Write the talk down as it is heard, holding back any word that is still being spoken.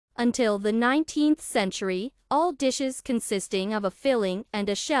Until the 19th century, all dishes consisting of a filling and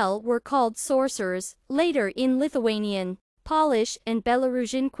a shell were called sorcerers. Later in Lithuanian, Polish and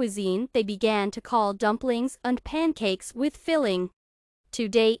Belarusian cuisine they began to call dumplings and pancakes with filling. To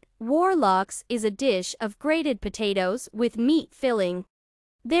date, Warlocks is a dish of grated potatoes with meat filling.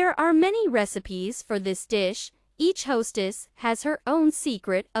 There are many recipes for this dish. Each hostess has her own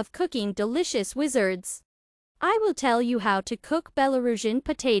secret of cooking delicious wizards. I will tell you how to cook Belarusian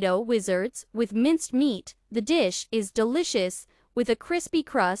potato wizards with minced meat. The dish is delicious, with a crispy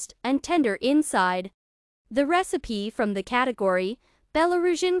crust and tender inside. The recipe from the category,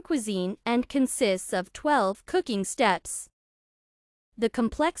 Belarusian cuisine, and consists of 12 cooking steps. The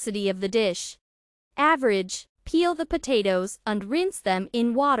complexity of the dish. Average. Peel the potatoes and rinse them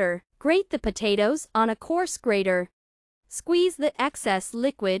in water. Grate the potatoes on a coarse grater. Squeeze the excess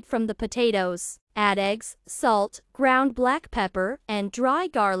liquid from the potatoes. Add eggs, salt, ground black pepper, and dry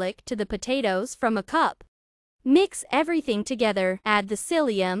garlic to the potatoes from a cup. Mix everything together. Add the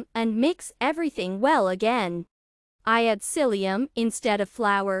psyllium and mix everything well again. I add psyllium instead of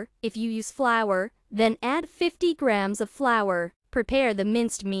flour. If you use flour, then add 50 grams of flour. Prepare the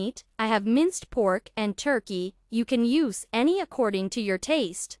minced meat. I have minced pork and turkey. You can use any according to your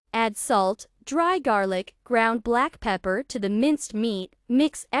taste. Add salt, dry garlic, ground black pepper to the minced meat.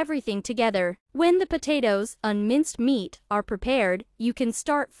 Mix everything together. When the potatoes and minced meat are prepared, you can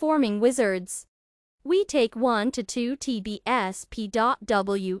start forming wizards. We take 1 to 2 tbsp.l.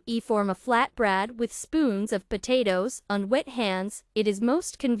 Form a flatbread with spoons of potatoes on wet hands. It is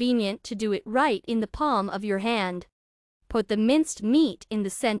most convenient to do it right in the palm of your hand. Put the minced meat in the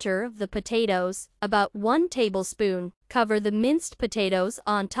center of the potatoes, about 1 tablespoon. Cover the minced potatoes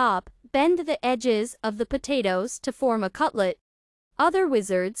on top. Bend the edges of the potatoes to form a cutlet. Other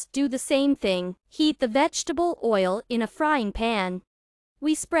wizards do the same thing. Heat the vegetable oil in a frying pan.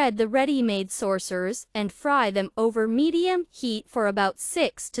 We spread the ready-made sorcerers and fry them over medium heat for about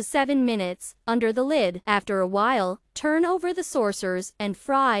 6 to 7 minutes under the lid. After a while, turn over the sorcerers and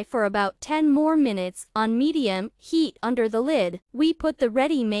fry for about 10 more minutes on medium heat under the lid. We put the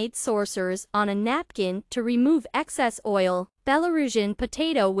ready-made sorcerers on a napkin to remove excess oil. Belarusian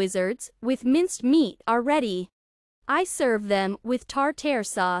potato wizards with minced meat are ready. I serve them with tartare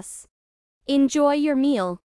sauce. Enjoy your meal.